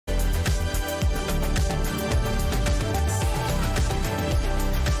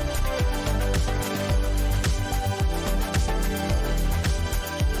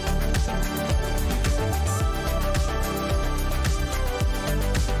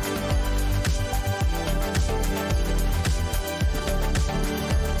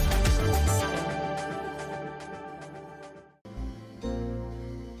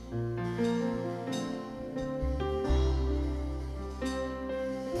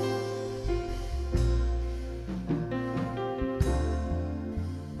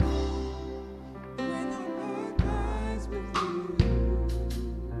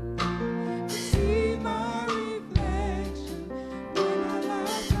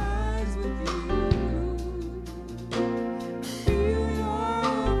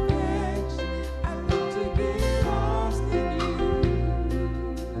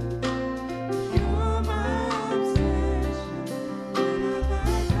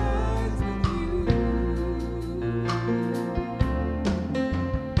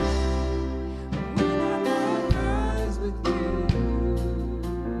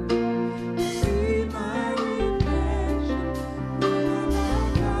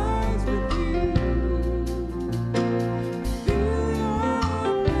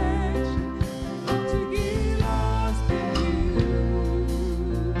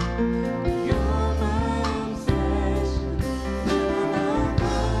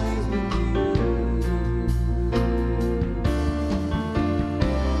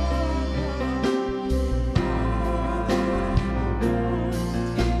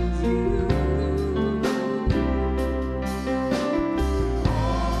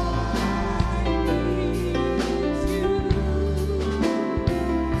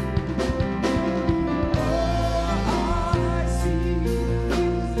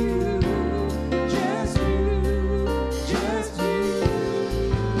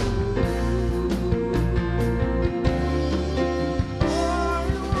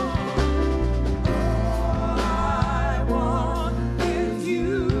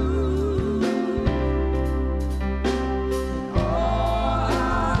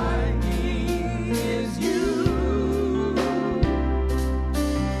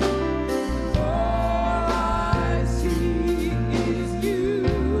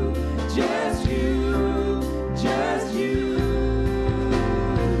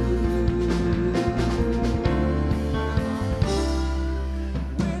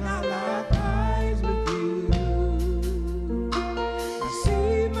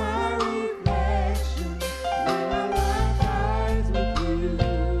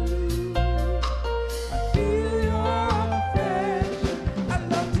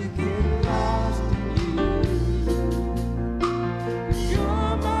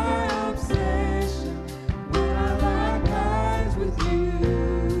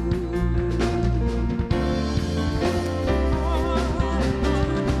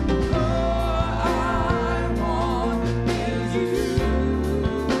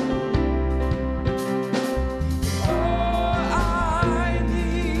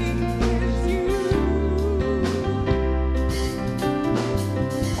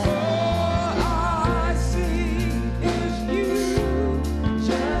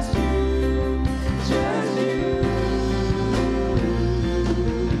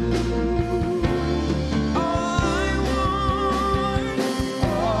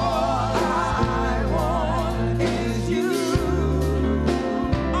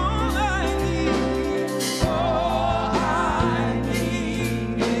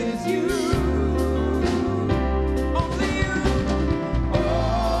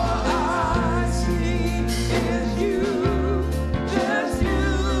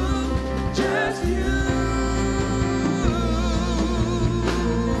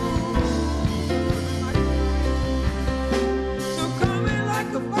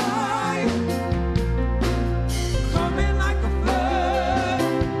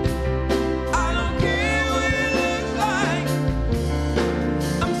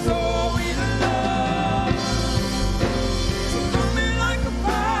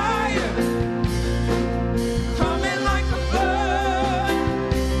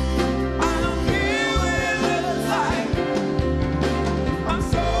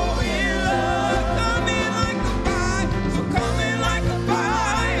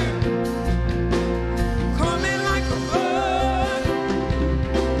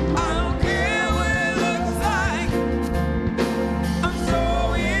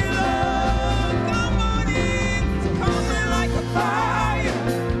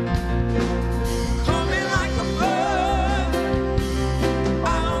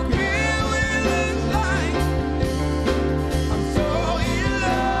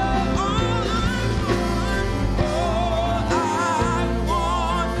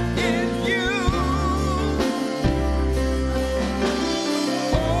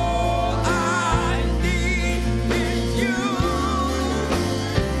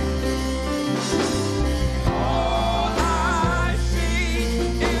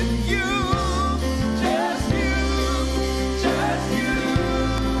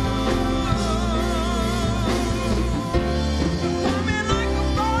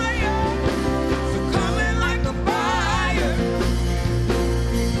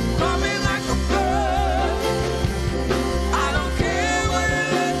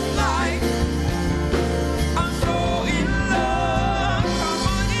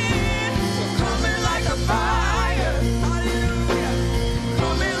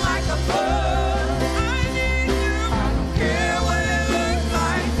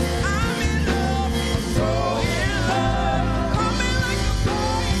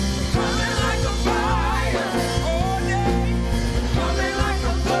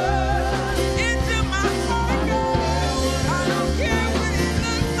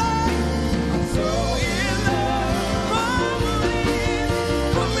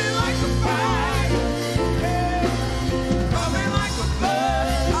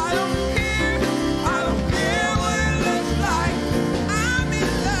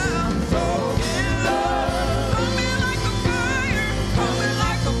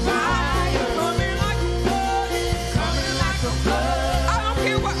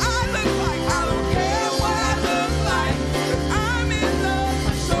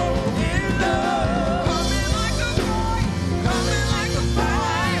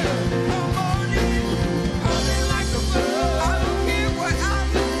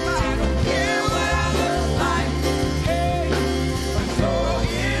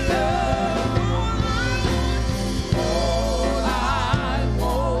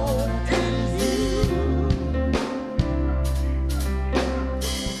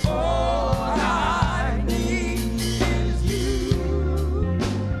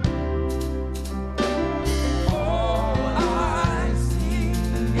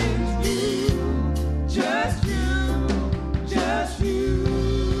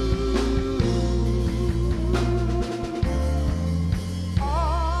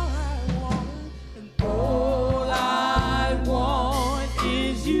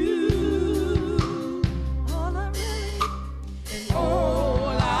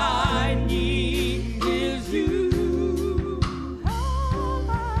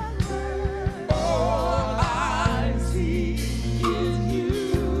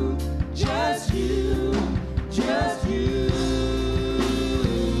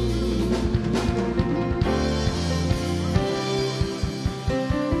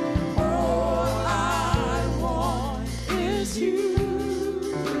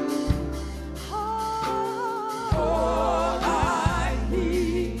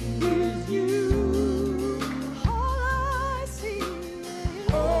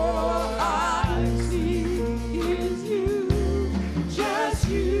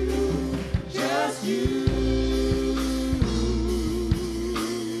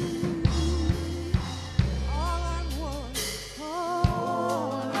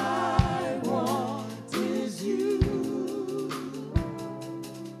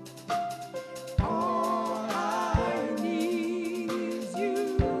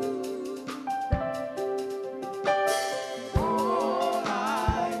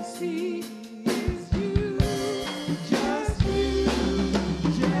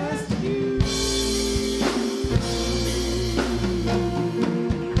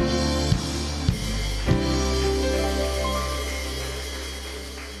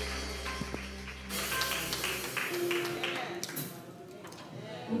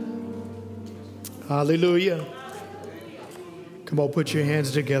Hallelujah. Come on, put your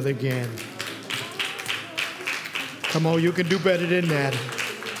hands together again. Come on, you can do better than that.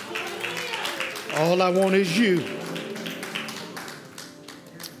 All I want is you.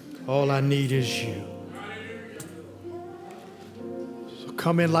 All I need is you. So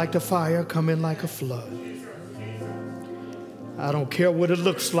come in like the fire, come in like a flood. I don't care what it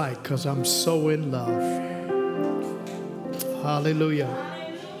looks like because I'm so in love. Hallelujah.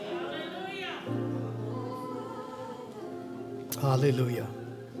 Hallelujah.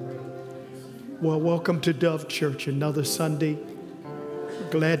 Well, welcome to Dove Church, another Sunday.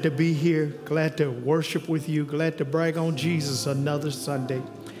 Glad to be here, glad to worship with you, glad to brag on Jesus another Sunday.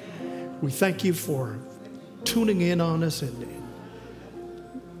 We thank you for tuning in on us and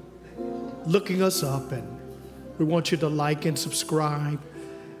looking us up, and we want you to like and subscribe,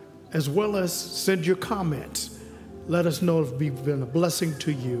 as well as send your comments. Let us know if we've been a blessing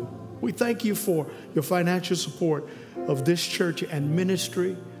to you. We thank you for your financial support of this church and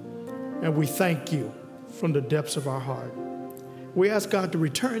ministry, and we thank you from the depths of our heart. We ask God to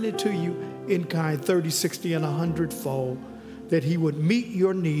return it to you in kind, 30, 60, and 100-fold, that he would meet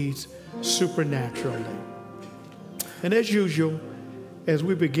your needs supernaturally. And as usual, as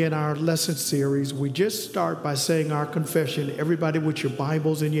we begin our lesson series, we just start by saying our confession, everybody with your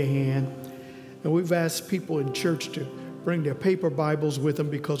Bibles in your hand. And we've asked people in church to bring their paper Bibles with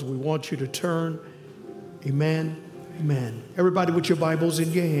them because we want you to turn. Amen. Amen. Everybody with your Bibles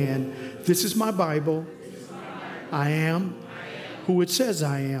in your hand. This is my Bible. I am who it says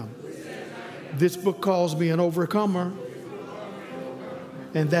I am. This book calls me an overcomer,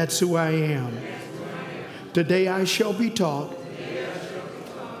 and that's who I am. Today I shall be taught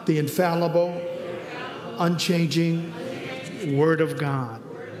the infallible, unchanging Word of God.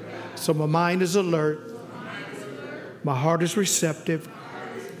 So my mind is alert. My heart is receptive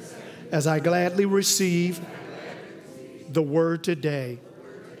as I gladly receive the word today.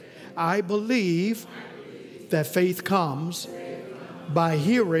 I believe that faith comes by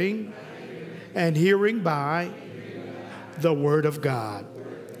hearing, and hearing by the word of God.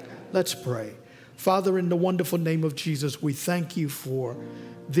 Let's pray. Father, in the wonderful name of Jesus, we thank you for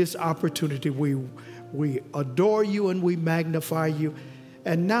this opportunity. We adore you and we magnify you.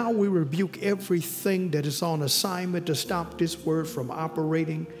 And now we rebuke everything that is on assignment to stop this word from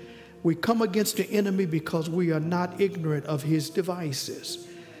operating. We come against the enemy because we are not ignorant of his devices.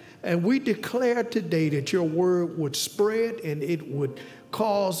 And we declare today that your word would spread and it would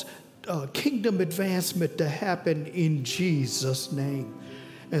cause kingdom advancement to happen in Jesus' name.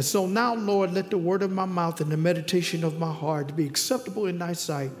 And so now, Lord, let the word of my mouth and the meditation of my heart be acceptable in thy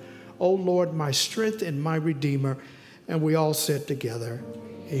sight. O Lord, my strength and my redeemer. And we all said together,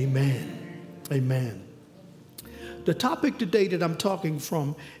 amen. Amen. The topic today that I'm talking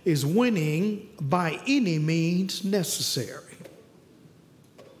from is winning by any means necessary.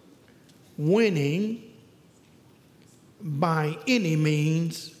 Winning by any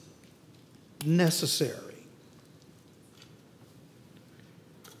means necessary.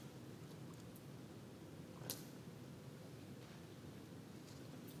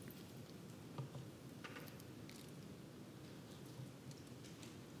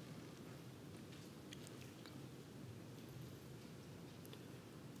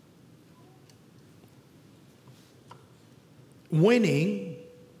 Winning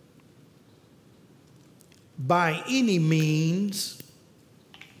by any means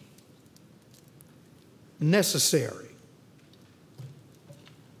necessary.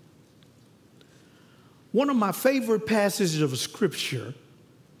 One of my favorite passages of Scripture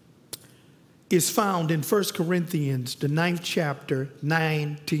is found in 1 Corinthians, the 9th chapter,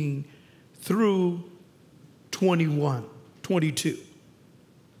 19 through 22.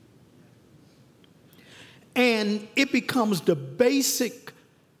 And it becomes the basic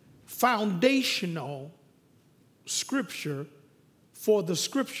foundational scripture for the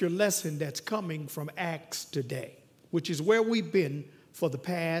scripture lesson that's coming from Acts today, which is where we've been for the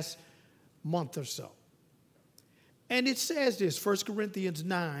past month or so. And it says this, 1 Corinthians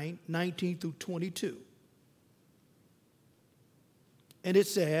 9:19 through 22. And it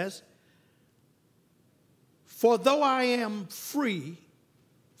says, "For though I am free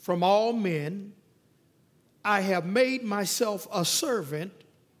from all men, I have made myself a servant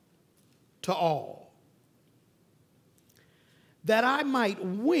to all, that I might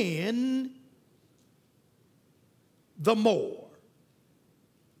win the more.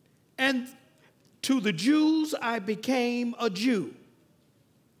 And to the Jews I became a Jew,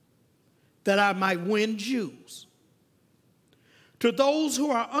 that I might win Jews. To those who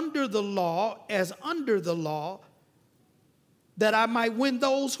are under the law, as under the law, that I might win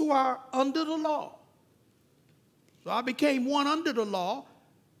those who are under the law." So I became one under the law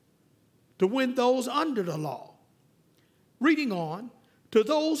to win those under the law. Reading on, "To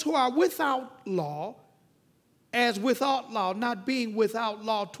those who are without law, as without law, not being without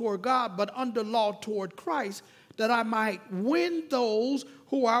law toward God, but under law toward Christ, that I might win those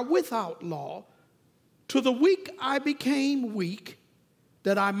who are without law. To the weak I became weak,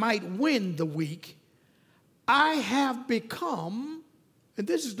 that I might win the weak. I have become," and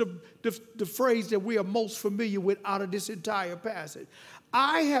this is the phrase that we are most familiar with out of this entire passage,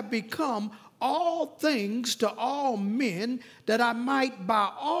 "I have become all things to all men, that I might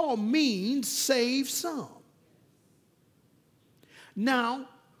by all means save some." Now,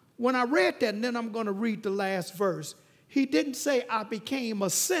 when I read that, and then I'm going to read the last verse, he didn't say I became a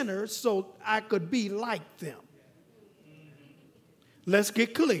sinner so I could be like them. Let's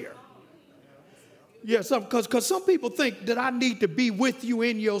get clear. Yes, because some people think that I need to be with you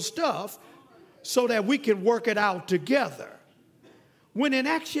in your stuff so that we can work it out together. When in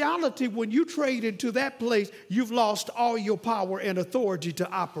actuality, when you trade into that place, you've lost all your power and authority to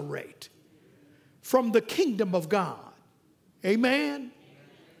operate from the kingdom of God. Amen?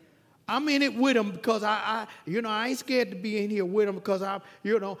 I'm in it with them because I ain't scared to be in here with them because and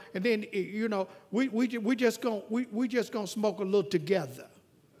then, we just gonna smoke a little together.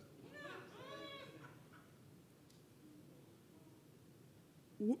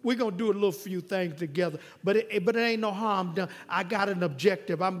 We're going to do a little few things together, but it ain't no harm done. I got an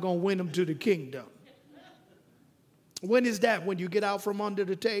objective. I'm going to win them to the kingdom. When is that? When you get out from under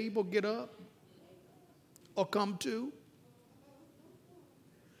the table, get up, or come to?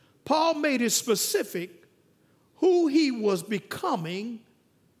 Paul made it specific who he was becoming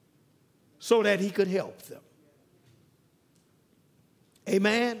so that he could help them.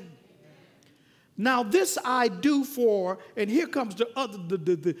 Amen? Now this I do for, and here comes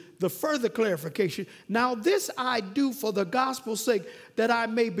the further clarification. Now this I do for the gospel's sake, that I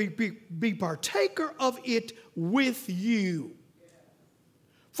may be partaker of it with you.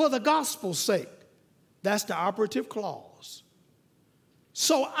 For the gospel's sake. That's the operative clause.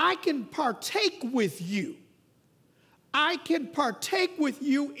 So I can partake with you. I can partake with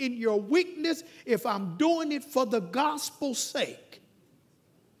you in your weakness if I'm doing it for the gospel's sake.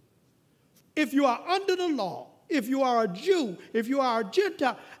 If you are under the law, if you are a Jew, if you are a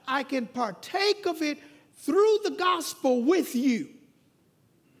Gentile, I can partake of it through the gospel with you.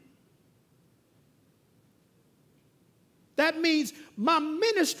 That means my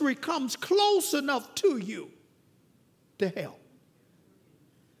ministry comes close enough to you to help.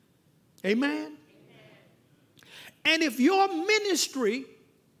 Amen? And if your ministry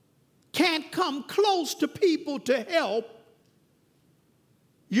can't come close to people to help,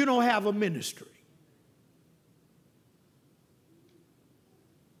 you don't have a ministry.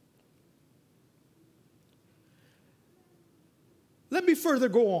 Let me further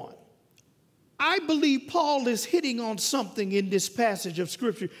go on. I believe Paul is hitting on something in this passage of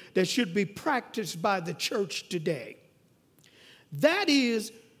Scripture that should be practiced by the church today. That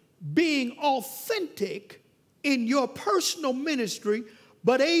is being authentic in your personal ministry,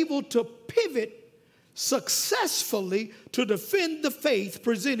 but able to pivot successfully to defend the faith,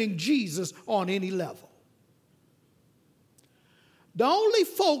 presenting Jesus on any level. The only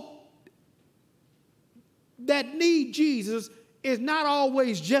folk that need Jesus is not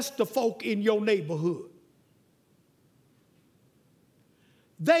always just the folk in your neighborhood.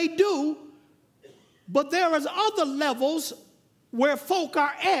 They do, but there is other levels where folk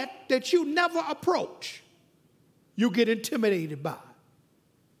are at that you never approach. You get intimidated by.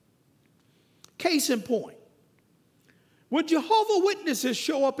 Case in point, when Jehovah's Witnesses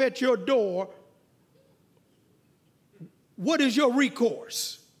show up at your door, what is your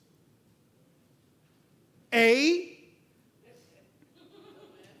recourse? A,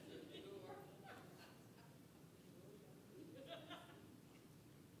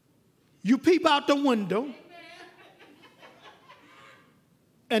 you peep out the window.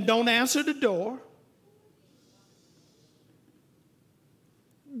 and don't answer the door.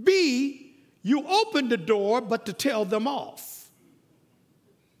 B, you open the door, but to tell them off.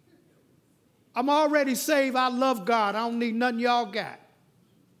 I'm already saved. I love God. I don't need nothing y'all got.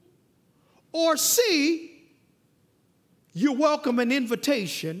 Or C, you welcome an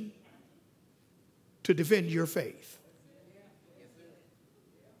invitation to defend your faith.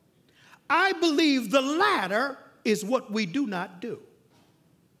 I believe the latter is what we do not do.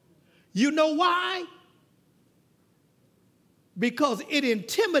 You know why? Because it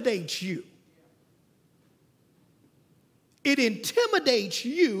intimidates you. It intimidates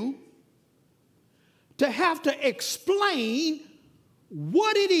you to have to explain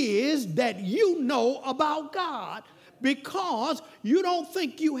what it is that you know about God, because you don't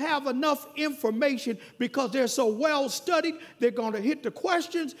think you have enough information, because they're so well studied, they're going to hit the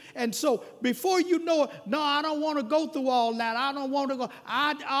questions. And so before you know it, no, I don't want to go through all that. I don't want to go. All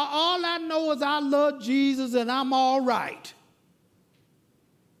I know is I love Jesus and I'm all right.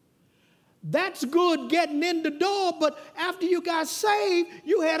 That's good getting in the door, but after you got saved,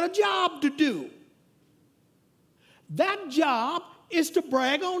 you had a job to do. That job is to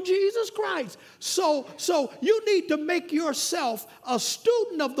brag on Jesus Christ. So you need to make yourself a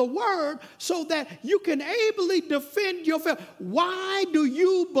student of the word so that you can ably defend your faith. Why do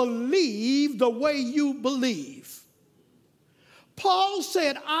you believe the way you believe? Paul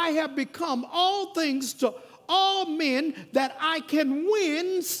said, I have become all things to all men that I can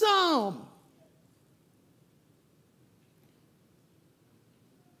win some.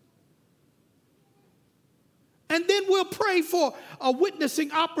 And then we'll pray for a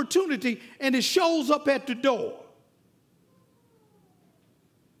witnessing opportunity, and it shows up at the door.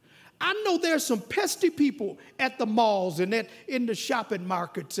 I know there's some pesky people at the malls and in the shopping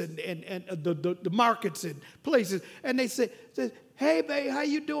markets and the markets and places, and they say, hey, babe, how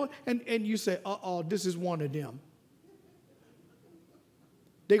you doing? And you say, this is one of them.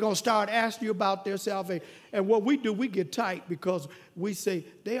 They're going to start asking you about their salvation. And what we do, we get tight because we say,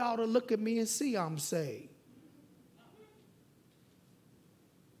 they ought to look at me and see I'm saved.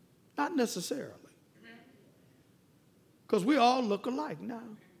 Not necessarily. Because we all look alike now.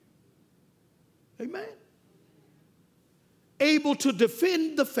 Amen. Able to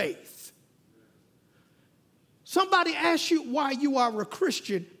defend the faith. Somebody asks you why you are a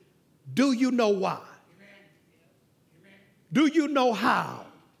Christian. Do you know why? Do you know how?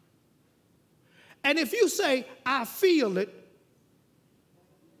 And if you say, I feel it,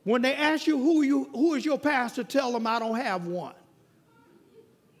 when they ask you who is your pastor, tell them I don't have one.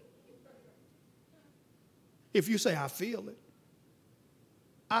 If you say, I feel it.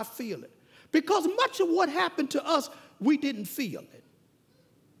 I feel it. Because much of what happened to us, we didn't feel it.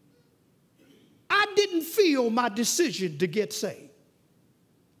 I didn't feel my decision to get saved.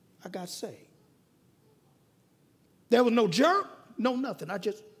 I got saved. There was no jerk, no nothing. I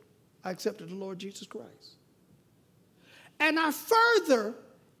accepted the Lord Jesus Christ. And I further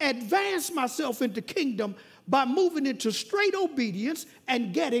advanced myself into kingdom by moving into straight obedience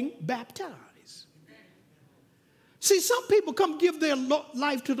and getting baptized. See, some people come give their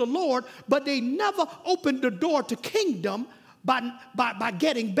life to the Lord, but they never open the door to kingdom by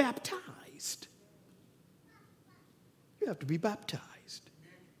getting baptized. You have to be baptized.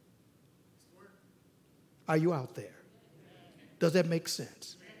 Are you out there? Does that make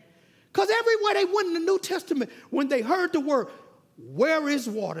sense? Because everywhere they went in the New Testament, when they heard the word, where is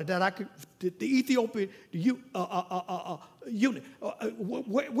water that I could, the Ethiopian eunuch,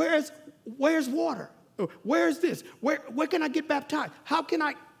 where's water? Where is this? Where can I get baptized? How can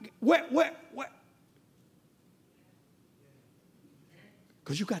I, where?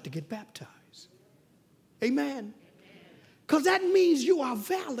 Because you got to get baptized. Amen. Because that means you are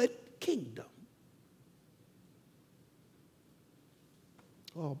valid kingdom.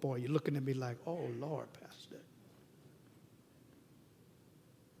 Oh boy, you're looking at me like, oh Lord, Pastor.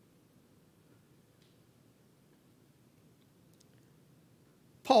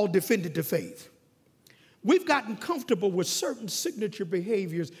 Paul defended the faith. We've gotten comfortable with certain signature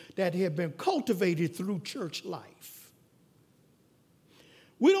behaviors that have been cultivated through church life.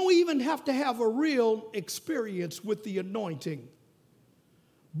 We don't even have to have a real experience with the anointing,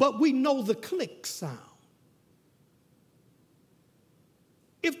 but we know the click sound.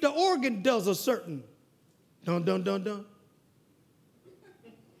 If the organ does a certain dun, dun, dun, dun,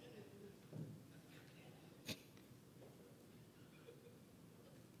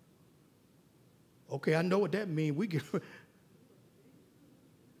 okay, I know what that means. We're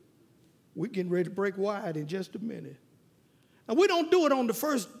getting ready to break wide in just a minute. And we don't do it on the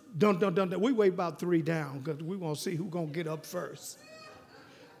first dun, dun, dun, dun. We wait about 3 down because we want to see who's going to get up first.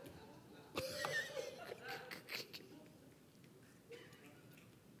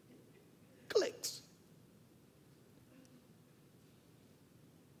 Clicks.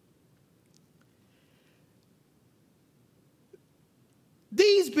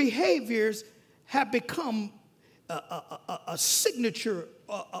 These behaviors have become a signature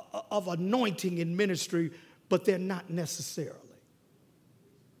of anointing in ministry, but they're not necessarily.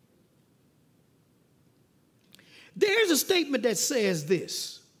 There's a statement that says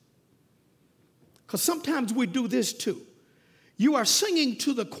this, because sometimes we do this too. You are singing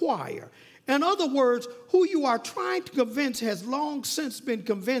to the choir. In other words, who you are trying to convince has long since been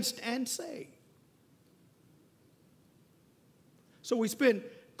convinced and saved. So we spend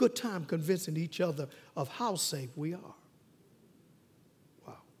good time convincing each other of how safe we are.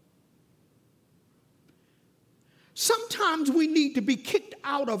 Wow. Sometimes we need to be kicked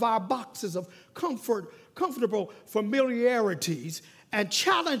out of our boxes of comfortable familiarities and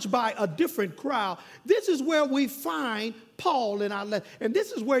challenged by a different crowd. This is where we find Paul in our letter. And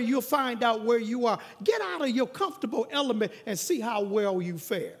this is where you'll find out where you are. Get out of your comfortable element and see how well you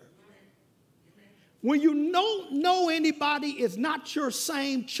fare. When you don't know anybody, it's not your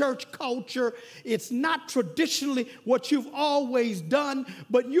same church culture. It's not traditionally what you've always done,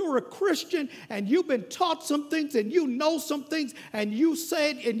 but you're a Christian and you've been taught some things and you know some things and you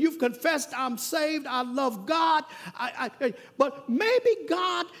said and you've confessed, I'm saved, I love God. But maybe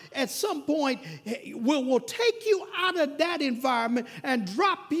God at some point will take you out of that environment and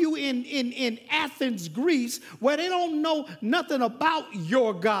drop you in Athens, Greece, where they don't know nothing about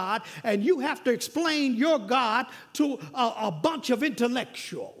your God and you have to explain your God to a bunch of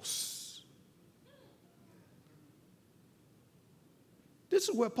intellectuals. This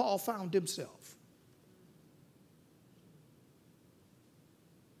is where Paul found himself.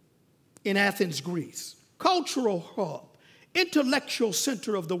 In Athens, Greece, cultural hub, intellectual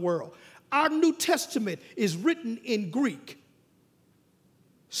center of the world. Our New Testament is written in Greek,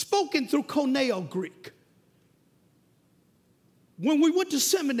 spoken through Koineo Greek. When we went to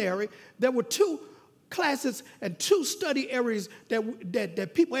seminary, there were two classes and two study areas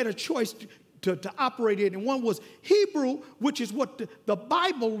that people had a choice to operate in. And one was Hebrew, which is what the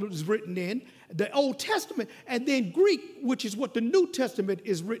Bible is written in, the Old Testament, and then Greek, which is what the New Testament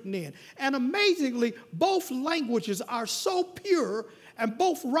is written in. And amazingly, both languages are so pure and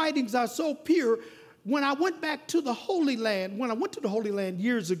both writings are so pure. When I went back to the Holy Land, when I went to the Holy Land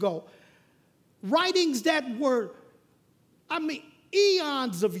years ago, writings that were,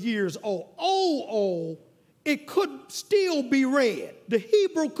 eons of years old, it could still be read. The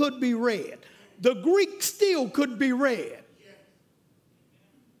Hebrew could be read. The Greek still could be read.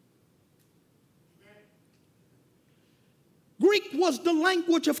 Greek was the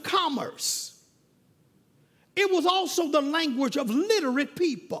language of commerce. It was also the language of literate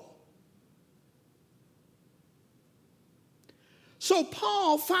people. So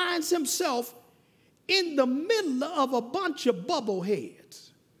Paul finds himself in the middle of a bunch of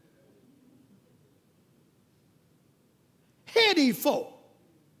bubbleheads. Heady folk.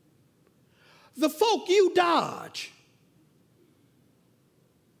 The folk you dodge.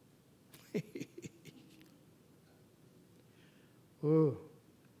 Oh,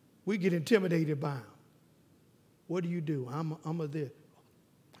 we get intimidated by them. What do? I'm a this.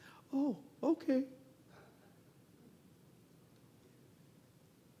 Oh, okay.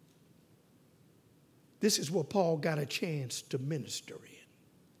 This is what Paul got a chance to minister in.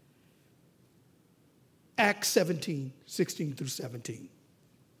 Acts 17, 16 through 17.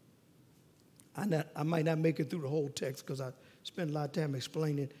 I might not make it through the whole text because I spent a lot of time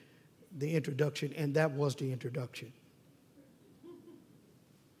explaining the introduction, and that was the introduction.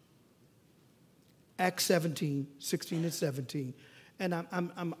 Acts 17, 16 and 17. And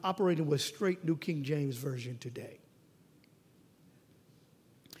I'm operating with straight New King James Version today.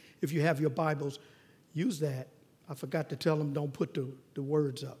 If you have your Bibles, use that. I forgot to tell them don't put the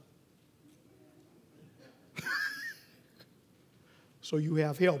words up. So you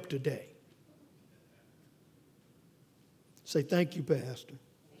have help today. Say, thank you, Pastor.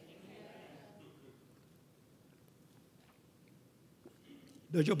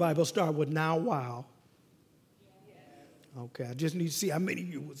 Does your Bible start with now, while? Okay, I just need to see how many of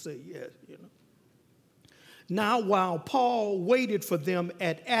you would say yes, you know. Now, while Paul waited for them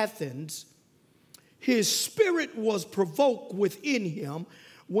at Athens, his spirit was provoked within him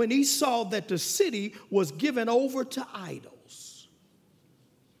when he saw that the city was given over to idols.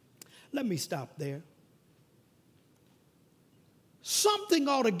 Let me stop there. Something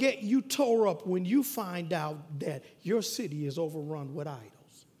ought to get you tore up when you find out that your city is overrun with idols.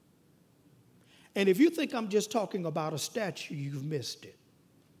 And if you think I'm just talking about a statue, you've missed it.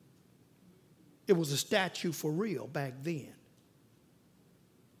 It was a statue for real back then.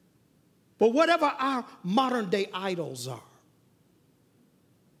 But whatever our modern day idols are,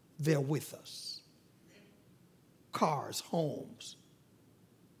 they're with us. Cars, homes,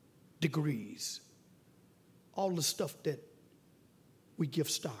 degrees, all the stuff that we give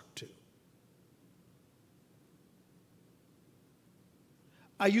stock to.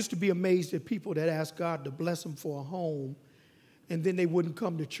 I used to be amazed at people that asked God to bless them for a home, and then they wouldn't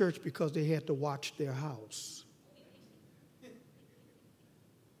come to church because they had to watch their house.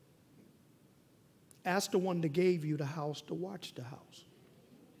 Ask the one that gave you the house to watch the house.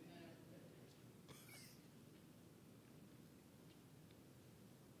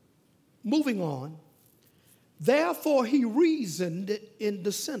 Moving on. Therefore, he reasoned in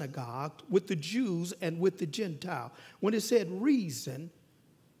the synagogue with the Jews and with the Gentile. When it said reason,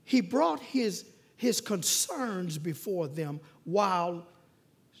 he brought his concerns before them while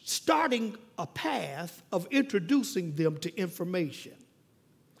starting a path of introducing them to information.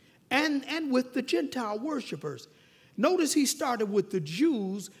 And with the Gentile worshipers. Notice he started with the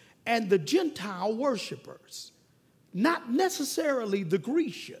Jews and the Gentile worshipers, not necessarily the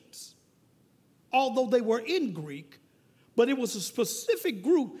Grecians, although they were in Greek, but it was a specific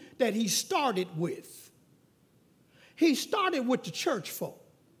group that he started with. He started with the church folk.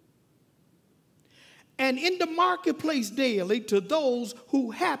 And in the marketplace daily to those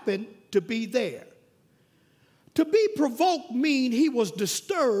who happened to be there. To be provoked means he was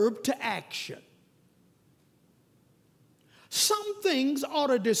disturbed to action. Some things ought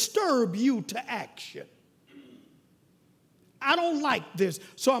to disturb you to action. I don't like this,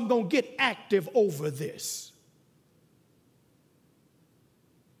 so I'm going to get active over this.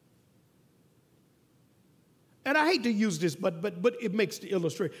 And I hate to use this, but it makes the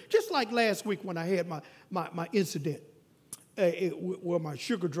illustration. Just like last week when I had my incident where my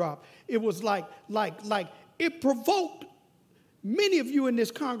sugar dropped, it was like it provoked many of you in this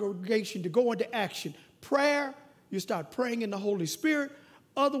congregation to go into action. Prayer, you start praying in the Holy Spirit.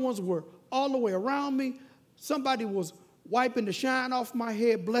 Other ones were all the way around me. Somebody was wiping the shine off my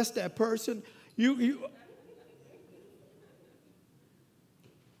head. Bless that person.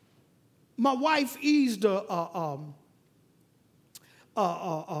 My wife eased a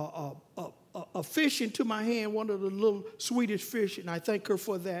fish into my hand, one of the little Swedish fish, and I thank her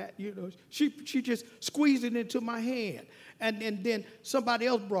for that. You know, she just squeezed it into my hand. And then somebody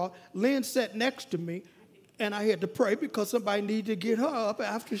else brought, Lynn sat next to me, and I had to pray because somebody needed to get her up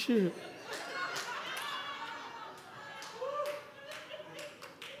after she...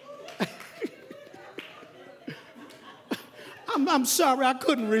 I'm sorry, I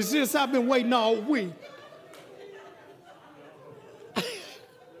couldn't resist. I've been waiting all week.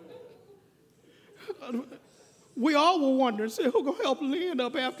 We all were wondering, say, who gonna help Lynn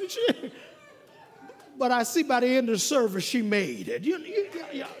up after she? But I see by the end of the service, she made it.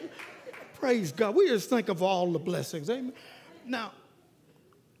 Yeah. Praise God. We just think of all the blessings. Amen. Now,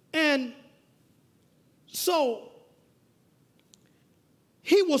 and so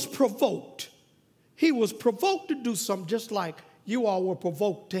he was provoked. He was provoked to do something just like you all were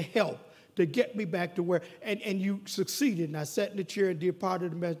provoked to help, to get me back to where, and you succeeded. And I sat in the chair and did part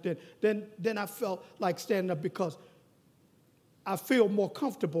of the message. Then I felt like standing up because I feel more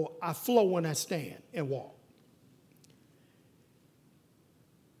comfortable. I flow when I stand and walk.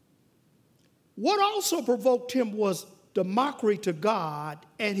 What also provoked him was the mockery to God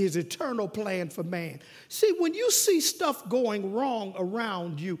and his eternal plan for man. See, when you see stuff going wrong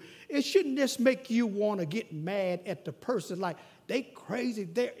around you, it shouldn't just make you want to get mad at the person like they crazy.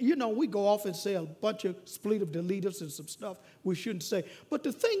 We go off and say a bunch of expletive deleters and some stuff we shouldn't say. But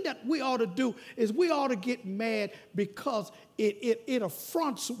the thing that we ought to do is we ought to get mad because it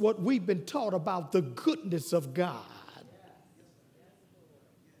affronts what we've been taught about the goodness of God.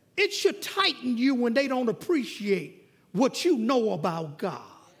 It should tighten you when they don't appreciate what you know about God.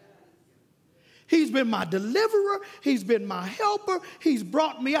 He's been my deliverer. He's been my helper. He's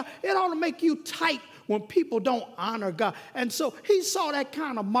brought me out. It ought to make you tight when people don't honor God. And so he saw that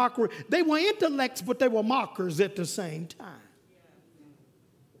kind of mockery. They were intellects, but they were mockers at the same time.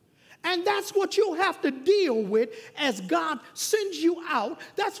 And that's what you'll have to deal with as God sends you out.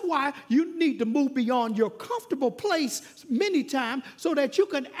 That's why you need to move beyond your comfortable place many times so that you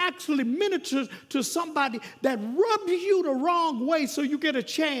can actually minister to somebody that rubs you the wrong way so you get a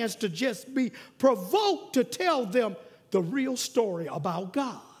chance to just be provoked to tell them the real story about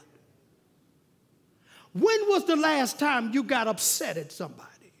God. When was the last time you got upset at somebody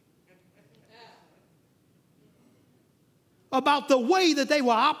about the way that they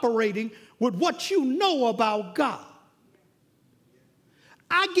were operating with what you know about God?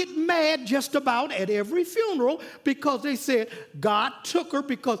 I get mad just about at every funeral because they said God took her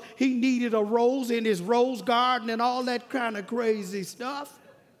because he needed a rose in his rose garden and all that kind of crazy stuff.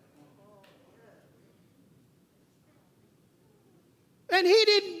 And he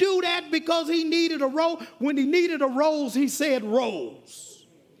didn't do that because he needed a rose. When he needed a rose, he said rose.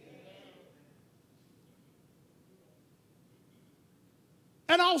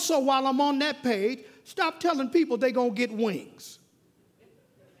 And also, while I'm on that page, stop telling people they're going to get wings.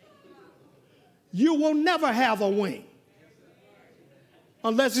 You will never have a wing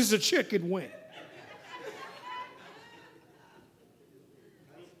unless it's a chicken wing.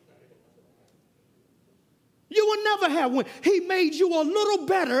 You will never have wings. He made you a little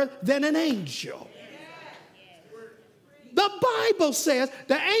better than an angel. The Bible says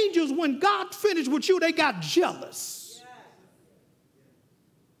the angels, when God finished with you, they got jealous.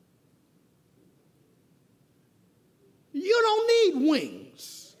 You don't need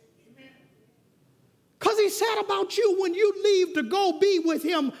wings. Because he said about you, when you leave to go be with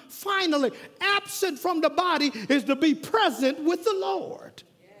him, finally, absent from the body is to be present with the Lord.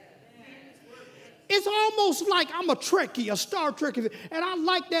 It's almost like I'm a Trekkie, a Star Trek, and I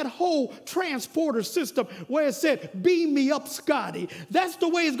like that whole transporter system where it said, beam me up, Scotty. That's the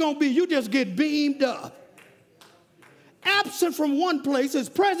way it's going to be. You just get beamed up. Absent from one place is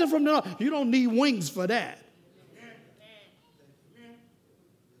present from the other. You don't need wings for that.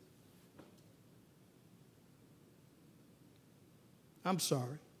 I'm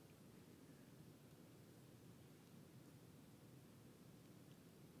sorry.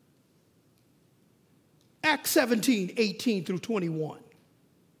 Acts 17, 18 through 21.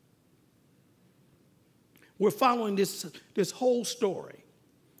 We're following this whole story.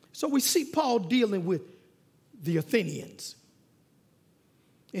 So we see Paul dealing with the Athenians.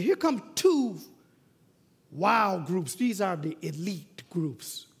 And here come two wild groups. These are the elite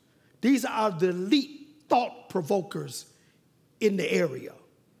groups. These are the elite thought provokers in the area.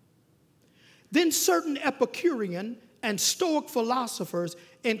 Then certain Epicurean and Stoic philosophers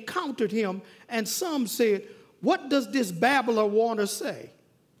encountered him, and some said, what does this babbler want to say?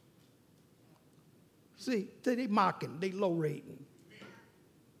 See, they mocking, they low rating.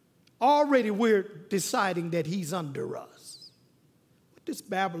 Already we're deciding that he's under us. What does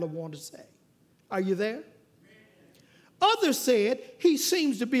babbler want to say? Are you there? Others said he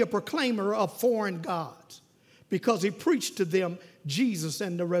seems to be a proclaimer of foreign gods, because he preached to them Jesus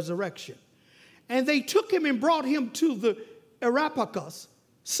and the resurrection. And they took him and brought him to the Areopagus,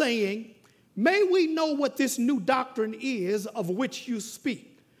 saying, may we know what this new doctrine is of which you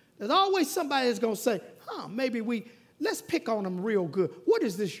speak. There's always somebody that's going to say, let's pick on them real good. What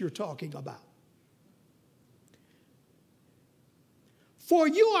is this you're talking about? For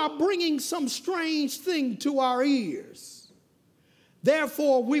you are bringing some strange thing to our ears.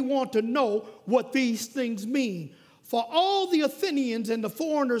 Therefore, we want to know what these things mean. For all the Athenians and the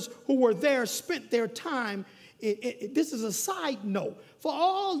foreigners who were there spent their time, this is a side note, for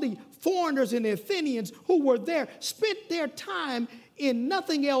all the foreigners and the Athenians who were there spent their time in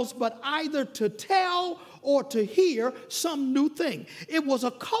nothing else but either to tell or to hear some new thing. It was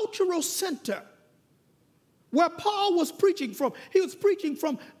a cultural center where Paul was preaching from. He was preaching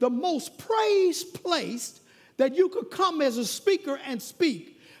from the most praised place that you could come as a speaker and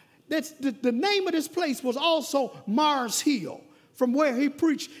speak. That's the name of this place was also Mars Hill, from where he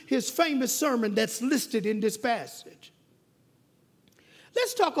preached his famous sermon that's listed in this passage.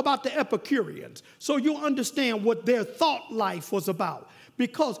 Let's talk about the Epicureans so you'll understand what their thought life was about.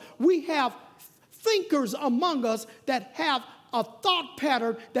 Because we have thinkers among us that have a thought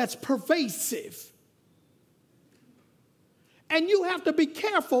pattern that's pervasive. And you have to be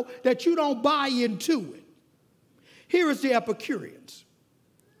careful that you don't buy into it. Here is the Epicureans.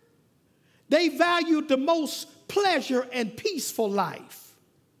 They valued the most pleasure and peaceful life.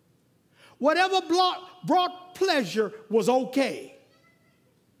 Whatever brought pleasure was okay.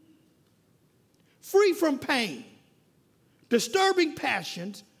 Free from pain, disturbing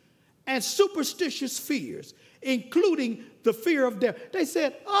passions, and superstitious fears, including the fear of death. They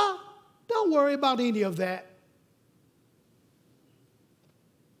said, don't worry about any of that.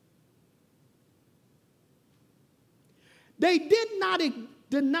 They did not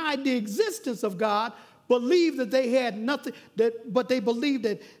deny the existence of God, believed that they had nothing, but they believed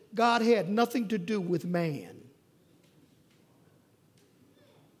that God had nothing to do with man.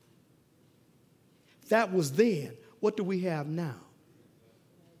 That was then. What do we have now?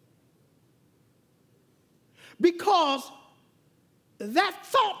 Because that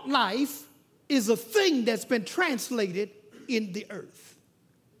thought life is a thing that's been translated in the earth,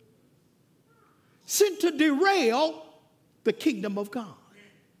 sent to derail the kingdom of God.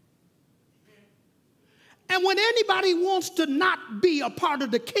 And when anybody wants to not be a part of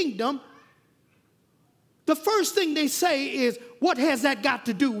the kingdom, the first thing they say is, what has that got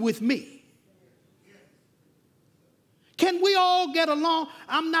to do with me? Can we all get along?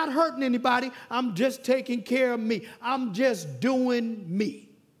 I'm not hurting anybody. I'm just taking care of me. I'm just doing me.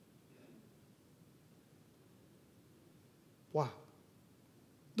 Wow.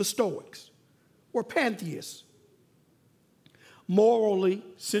 The Stoics were pantheists, morally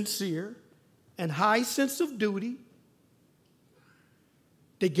sincere and high sense of duty.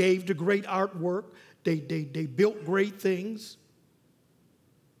 They gave the great artwork. They built great things.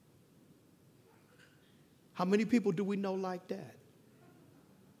 How many people do we know like that?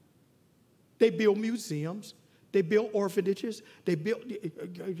 They build museums. They build orphanages. They build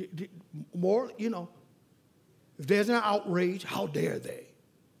more, if there's an outrage, how dare they?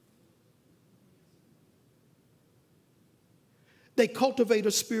 They cultivate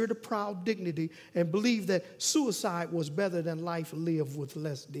a spirit of proud dignity and believe that suicide was better than life lived with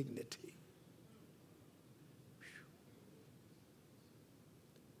less dignity.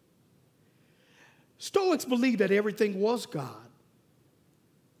 Stoics believe that everything was God,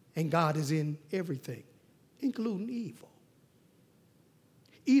 and God is in everything, including evil.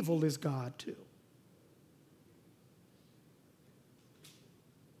 Evil is God too.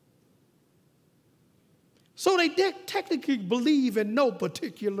 So they technically believe in no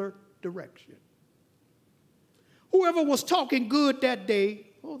particular direction. Whoever was talking good that day,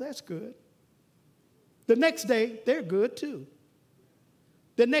 oh, that's good. The next day, they're good too.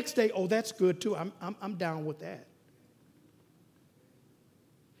 The next day, oh, that's good too. I'm down with that.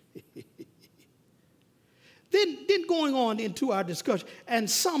 Then going on into our discussion, and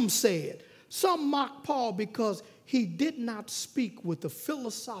some mocked Paul because he did not speak with the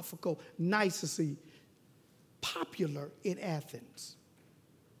philosophical nicety popular in Athens.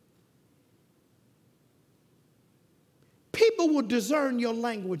 People will discern your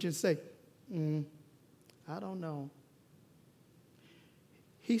language and say, I don't know.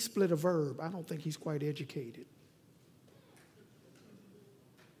 He split a verb. I don't think he's quite educated.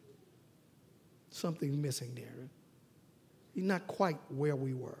 Something's missing there. He's not quite where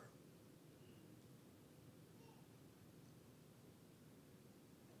we were.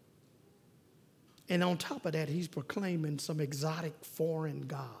 And on top of that, he's proclaiming some exotic foreign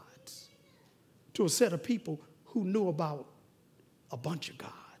gods to a set of people who knew about a bunch of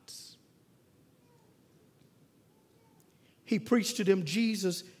gods. He preached to them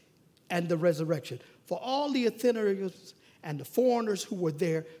Jesus and the resurrection. For all the Athenians and the foreigners who were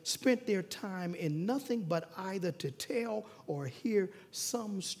there spent their time in nothing but either to tell or hear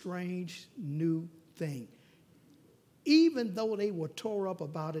some strange new thing. Even though they were tore up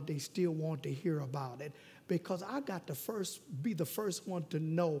about it, they still want to hear about it, because I got to be the first one to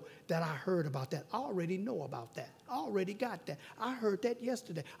know that I heard about that. I already know about that. I already got that. I heard that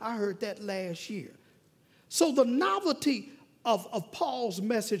yesterday. I heard that last year. So the novelty of Paul's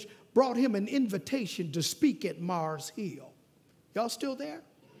message brought him an invitation to speak at Mars Hill. Y'all still there?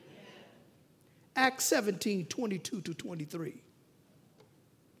 Yeah. Acts 17, 22 to 23.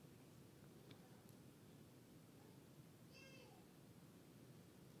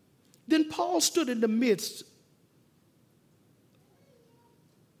 Then Paul stood in the midst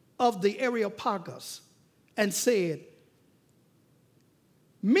of the Areopagus and said,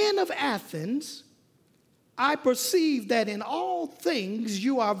 Men of Athens, I perceive that in all things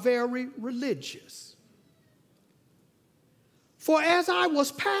you are very religious. For as I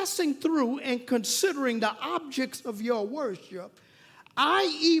was passing through and considering the objects of your worship, I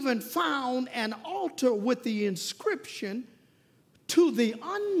even found an altar with the inscription, To the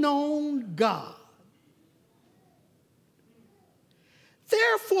unknown God.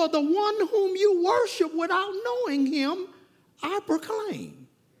 Therefore, the one whom you worship without knowing him, I proclaim.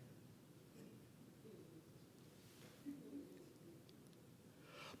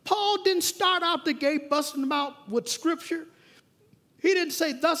 Paul didn't start out the gate busting them out with scripture. He didn't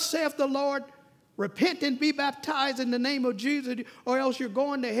say, Thus saith the Lord, repent and be baptized in the name of Jesus, or else you're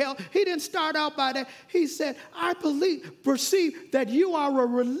going to hell. He didn't start out by that. He said, I perceive that you are a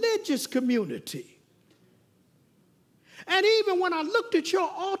religious community. And even when I looked at your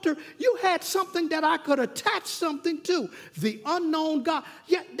altar, you had something that I could attach something to. The unknown God.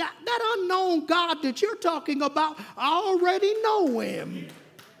 Yeah, that unknown God that you're talking about, I already know him.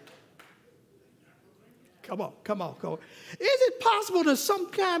 Come on. Is it possible that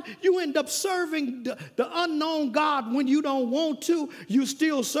sometimes you end up serving the unknown God when you don't want to? You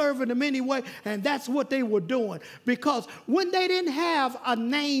still serving him anyway, and that's what they were doing. Because when they didn't have a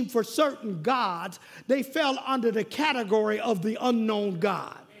name for certain gods, they fell under the category of the unknown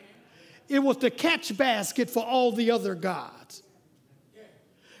God. it was the catch basket for all the other gods.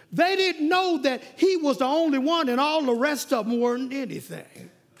 They didn't know that he was the only one and all the rest of them weren't anything.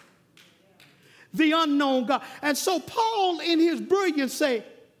 The unknown God. And so Paul, in his brilliance, say,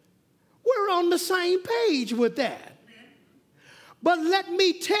 we're on the same page with that. But let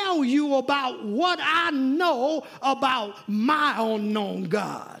me tell you about what I know about my unknown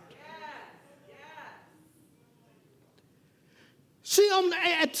God. See,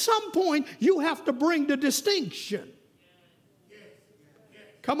 at some point, you have to bring the distinction.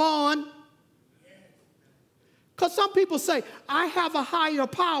 Come on. Because some people say, I have a higher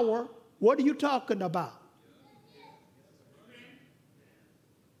power. What are you talking about?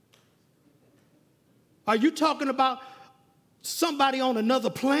 Are you talking about somebody on another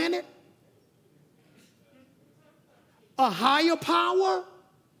planet? A higher power?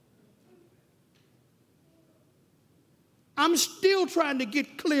 I'm still trying to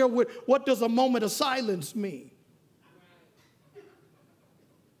get clear with what does a moment of silence mean.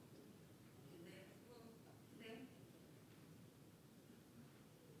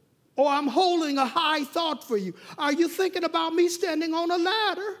 Or I'm holding a high thought for you. Are you thinking about me standing on a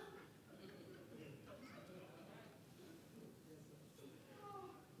ladder?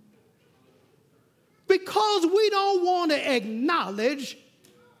 Because we don't want to acknowledge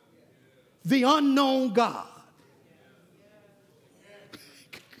the unknown God.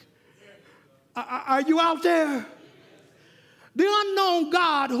 Are you out there? The unknown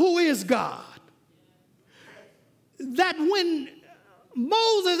God, who is God? That when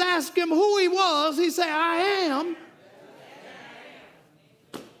Moses asked him who he was, he said, I am.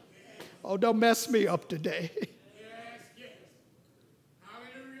 Oh, don't mess me up today.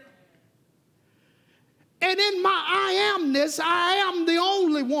 And in my I amness, I am the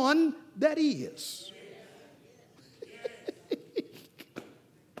only one that is.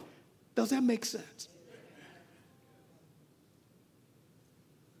 Does that make sense?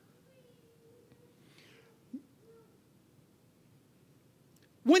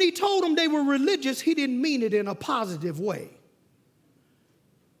 When he told them they were religious, he didn't mean it in a positive way.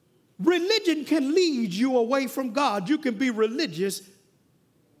 Religion can lead you away from God. You can be religious,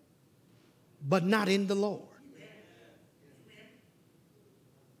 but not in the Lord.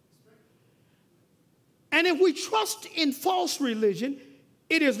 And if we trust in false religion,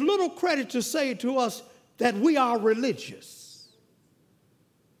 it is little credit to say to us that we are religious.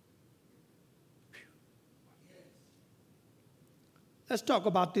 Let's talk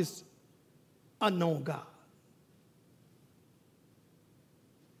about this unknown God.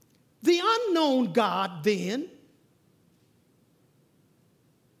 The unknown God then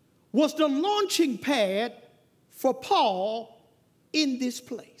was the launching pad for Paul in this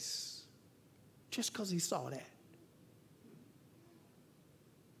place, just because he saw that.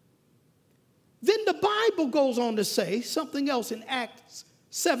 Then the Bible goes on to say something else in Acts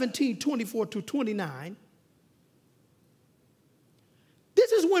 17:24-29.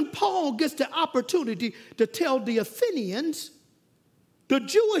 This is when Paul gets the opportunity to tell the Athenians, the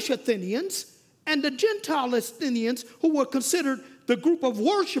Jewish Athenians, and the Gentile Athenians, who were considered the group of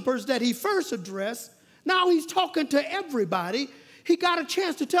worshipers that he first addressed. Now he's talking to everybody. He got a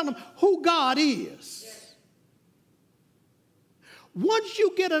chance to tell them who God is. Once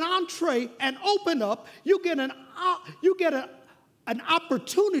you get an entree and open up, you get an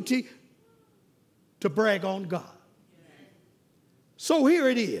opportunity to brag on God. So here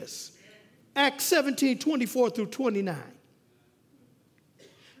it is, Acts 17:24-29.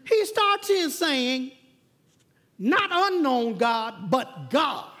 He starts in saying, not unknown God, but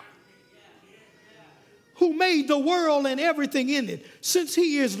God, who made the world and everything in it, since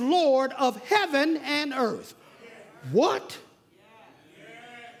he is Lord of heaven and earth. What?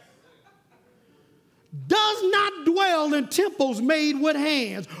 Does not dwell in temples made with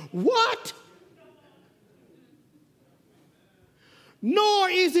hands. What? Nor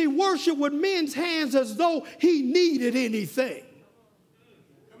is he worshipped with men's hands as though he needed anything.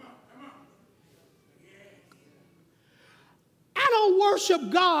 I don't worship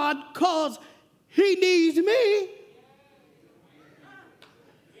God because he needs me.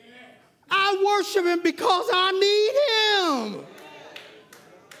 I worship him because I need him.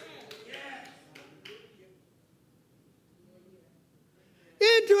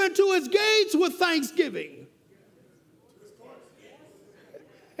 Enter into his gates with thanksgiving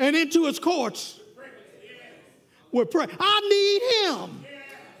and into his courts with prayer. I need him.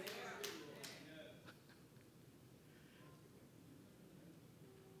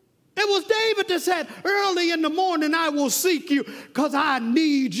 It was David that said, early in the morning I will seek you because I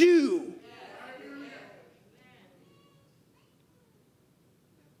need you.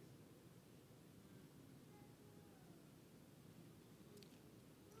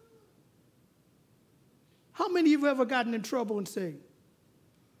 How many of you have ever gotten in trouble and say,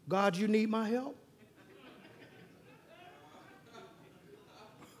 God, you need my help?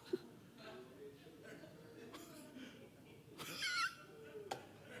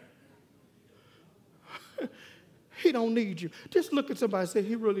 He don't need you. Just look at somebody and say,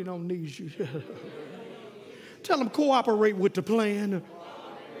 he really don't need you. Tell him, cooperate with the plan.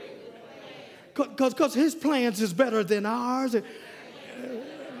 Because his plans is better than ours.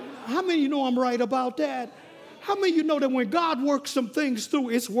 How many of you know I'm right about that? How many of you know that when God works some things through,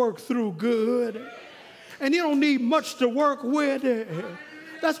 it's worked through good? And you don't need much to work with.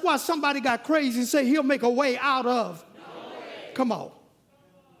 That's why somebody got crazy and say he'll make a way out of. Come on.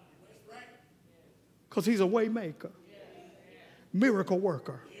 Because he's a way maker, miracle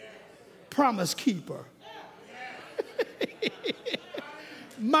worker, promise keeper.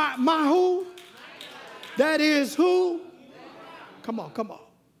 my who? That is who? Come on, come on.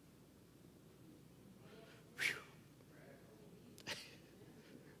 Whew.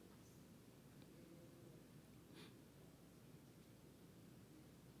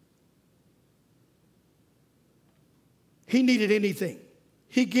 He needed anything.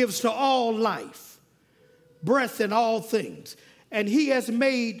 He gives to all life, breath and all things. And he has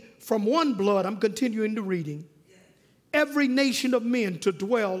made from one blood, I'm continuing the reading, every nation of men to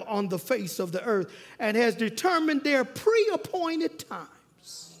dwell on the face of the earth, and has determined their pre-appointed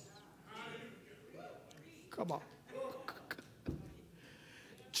times. Come on.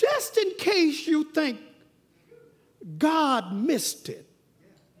 Just in case you think God missed it,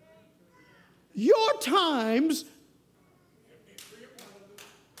 your times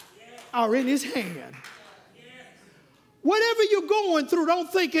are in his hand. Whatever you're going through,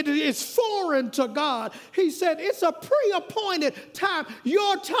 don't think it is foreign to God. He said, it's a pre-appointed time.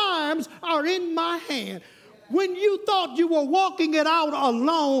 Your times are in my hand. When you thought you were walking it out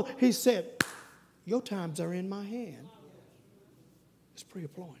alone, he said, your times are in my hand. It's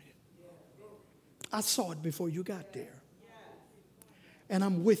pre-appointed. I saw it before you got there. And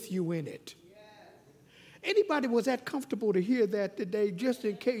I'm with you in it. Anybody was that comfortable to hear that today, just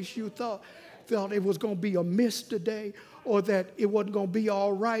in case you thought it was going to be a miss today, or that it wasn't going to be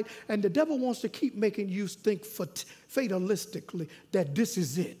all right? And the devil wants to keep making you think fatalistically that this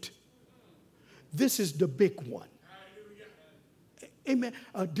is it. This is the big one. Amen.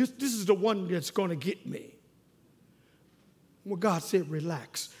 This is the one that's going to get me. Well, God said,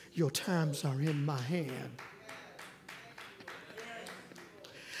 relax. Your times are in my hand.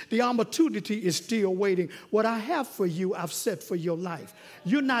 The opportunity is still waiting. What I have for you, I've set for your life.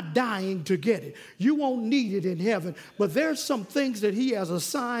 You're not dying to get it. You won't need it in heaven. But there's some things that he has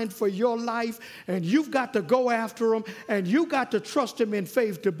assigned for your life, and you've got to go after them, and you got to trust him in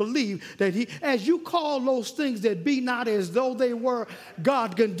faith to believe that he, as you call those things that be not as though they were,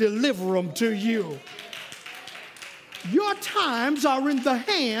 God can deliver them to you. Your times are in the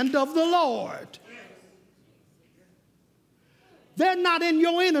hand of the Lord. They're not in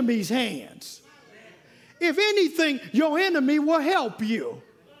your enemy's hands. If anything, your enemy will help you.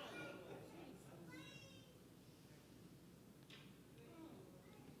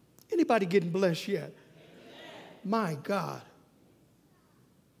 Anybody getting blessed yet? My God.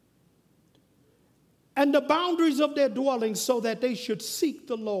 And the boundaries of their dwelling, so that they should seek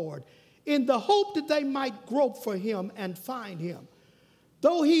the Lord, in the hope that they might grope for him and find him,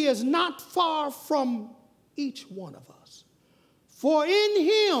 though he is not far from each one of us. For in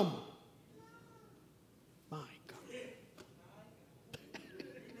him, my God,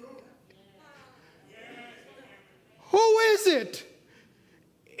 who is it?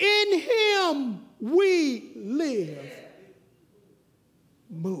 In him we live,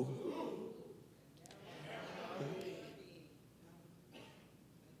 move.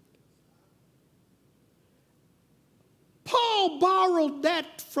 Paul borrowed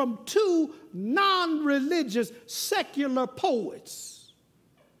that from two non-religious secular poets.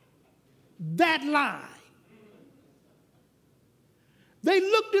 That line. They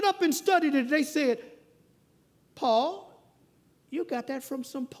looked it up and studied it. They said, Paul, you got that from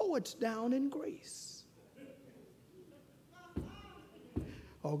some poets down in Greece.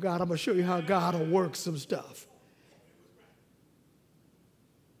 Oh, God, I'm going to show you how God will work some stuff.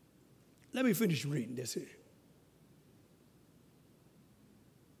 Let me finish reading this here.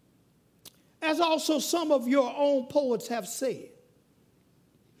 As also some of your own poets have said.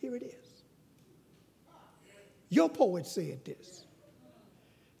 Here it is. Your poets said this.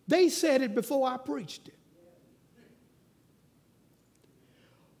 They said it before I preached it.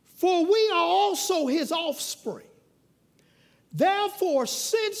 For we are also his offspring. Therefore,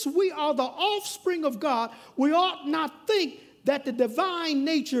 since we are the offspring of God, we ought not think that the divine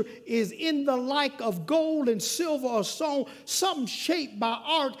nature is in the like of gold and silver or stone, something shaped by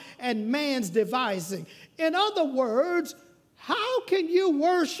art and man's devising. In other words, how can you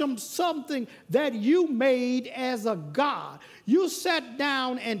worship something that you made as a god? You sat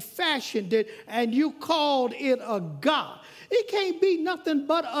down and fashioned it and you called it a god. It can't be nothing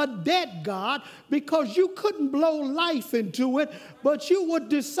but a dead god, because you couldn't blow life into it, but you would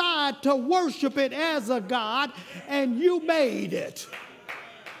decide to worship it as a god, and you made it.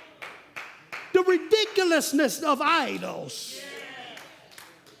 The ridiculousness of idols.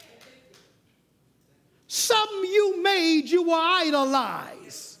 Something you made, you will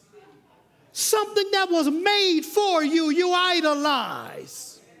idolize. Something that was made for you, you idolize.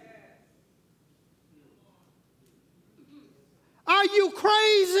 Are you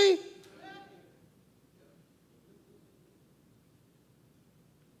crazy?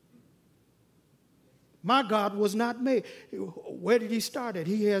 My God was not made. Where did he start at?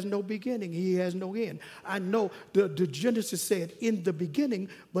 He has no beginning. He has no end. I know the Genesis said in the beginning,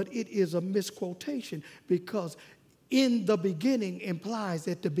 but it is a misquotation, because in the beginning implies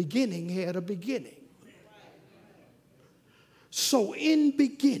that the beginning had a beginning. So in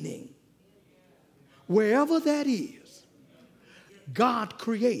beginning, wherever that is, God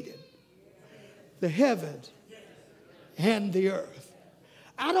created the heavens and the earth.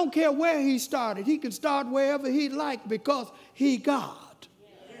 I don't care where he started. He can start wherever he liked, because he God.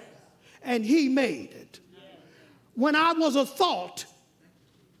 And he made it. When I was a thought,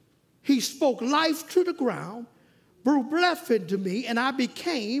 he spoke life to the ground, blew breath into me, and I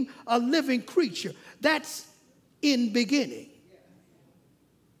became a living creature. That's in beginning.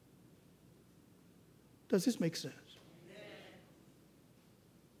 Does this make sense?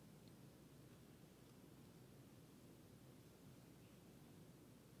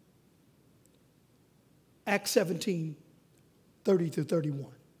 Acts 17, 30 through 31.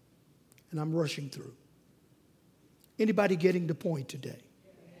 And I'm rushing through. Anybody getting the point today?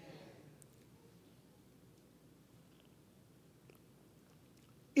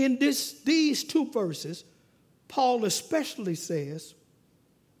 In these two verses, Paul especially says,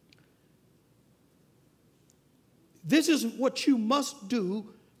 this is what you must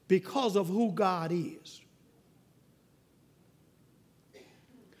do because of who God is.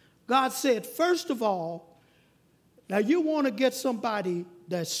 God said, first of all, now you want to get somebody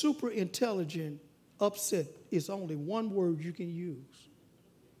that's super intelligent upset, it's only one word you can use.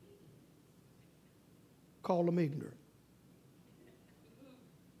 Call them ignorant.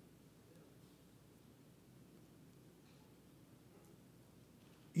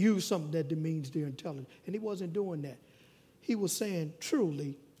 Use something that demeans their intelligence. And he wasn't doing that. He was saying,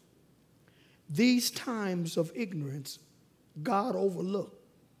 truly, these times of ignorance, God overlooked.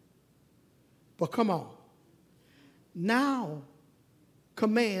 But come on. Now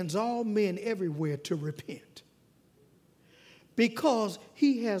commands all men everywhere to repent, because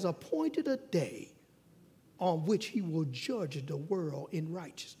he has appointed a day on which he will judge the world in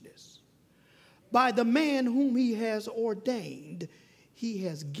righteousness. By the man whom he has ordained, he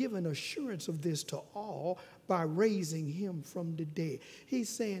has given assurance of this to all by raising him from the dead. He's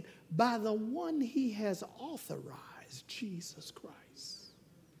saying, by the one he has authorized, Jesus Christ.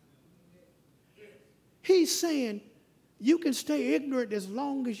 He's saying, you can stay ignorant as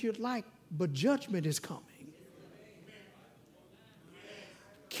long as you like, but judgment is coming.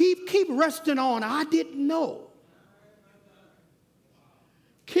 Keep resting on, I didn't know.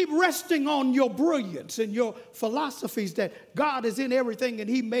 Keep resting on your brilliance and your philosophies that God is in everything and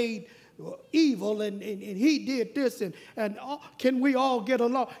he made evil and he did this and can we all get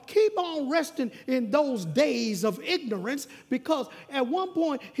along? Keep on resting in those days of ignorance, because at one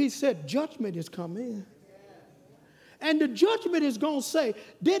point he said judgment is coming. And the judgment is going to say,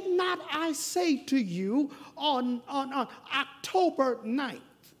 did not I say to you on October 9th?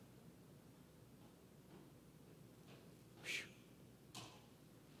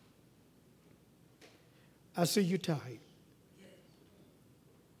 I see you tired.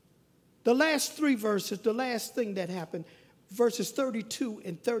 The last three verses, the last thing that happened, verses 32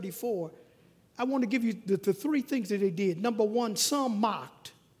 and 34, I want to give you the three things that they did. Number one, some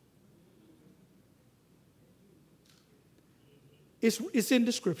mocked. It's in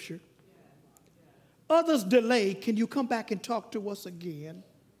the scripture. Others delayed. Can you come back and talk to us again?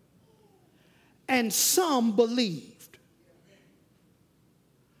 And some believed.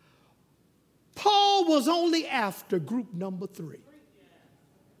 Paul was only after group number 3.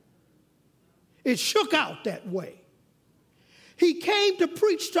 It shook out that way. He came to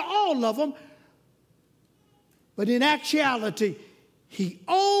preach to all of them, but in actuality, he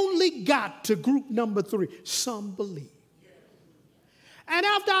only got to group number 3. Some believed. And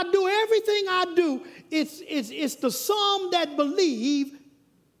after I do everything I do, it's the some that believe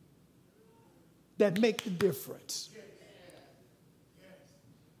that make the difference.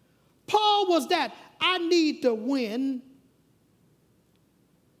 Paul was that. I need to win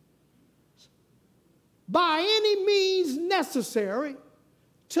by any means necessary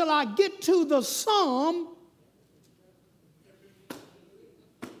till I get to the sum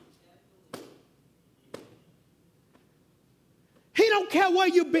He don't care where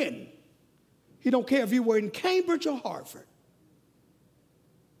you've been. He don't care if you were in Cambridge or Harvard.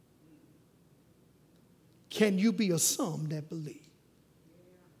 Can you be a some that believe?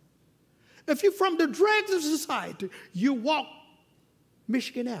 If you're from the dregs of society, you walk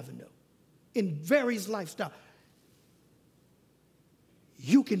Michigan Avenue in various lifestyles,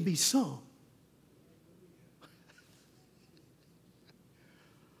 you can be some.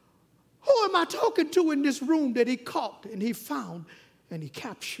 Who am I talking to in this room that he caught and he found and he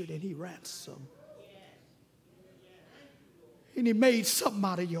captured and he ransomed? And he made something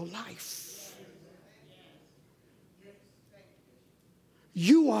out of your life.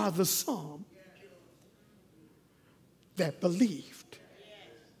 You are the some that believed.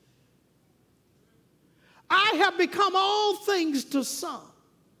 I have become all things to some,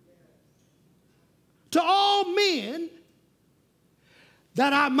 to all men,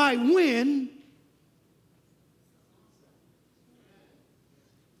 that I might win.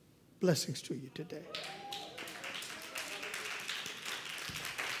 Blessings to you today.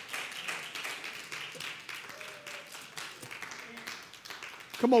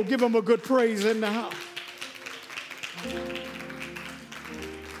 Come on, give him a good praise in the house.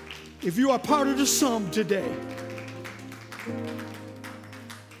 If you are part of the sum today,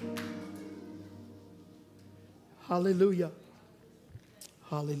 hallelujah.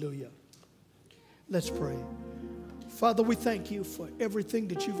 Hallelujah. Let's pray. Father, we thank you for everything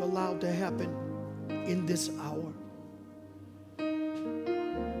that you've allowed to happen in this hour.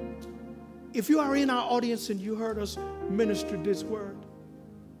 If you are in our audience and you heard us minister this word,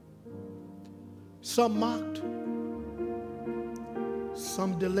 some mocked,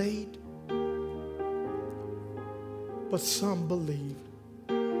 some delayed, but some believed.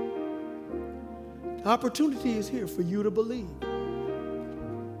 The opportunity is here for you to believe.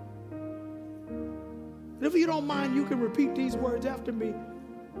 And if you don't mind, you can repeat these words after me.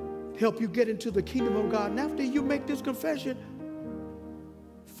 Help you get into the kingdom of God. And after you make this confession,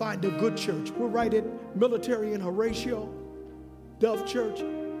 find a good church. We're right at Military and Horatio, Dove Church.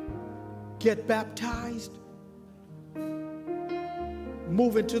 Get baptized.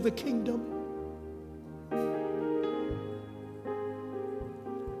 Move into the kingdom.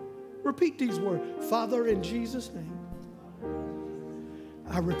 Repeat these words. Father, in Jesus' name,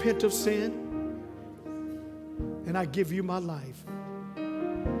 I repent of sin. And I give you my life.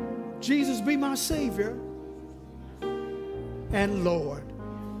 Jesus, be my Savior and Lord.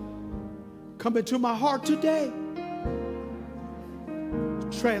 Come into my heart today.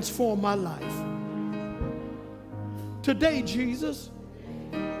 Transform my life. Today, Jesus,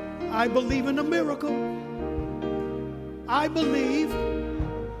 I believe in a miracle. I believe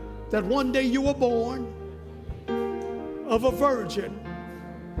that one day you were born of a virgin.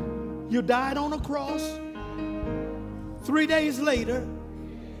 You died on a cross. 3 days later,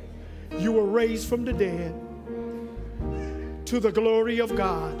 you were raised from the dead to the glory of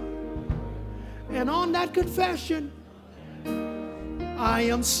God. And on that confession, I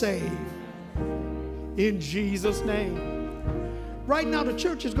am saved in Jesus' name. Right now, the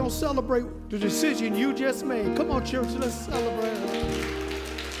church is going to celebrate the decision you just made. Come on, church, let's celebrate.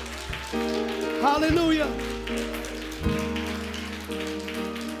 Hallelujah.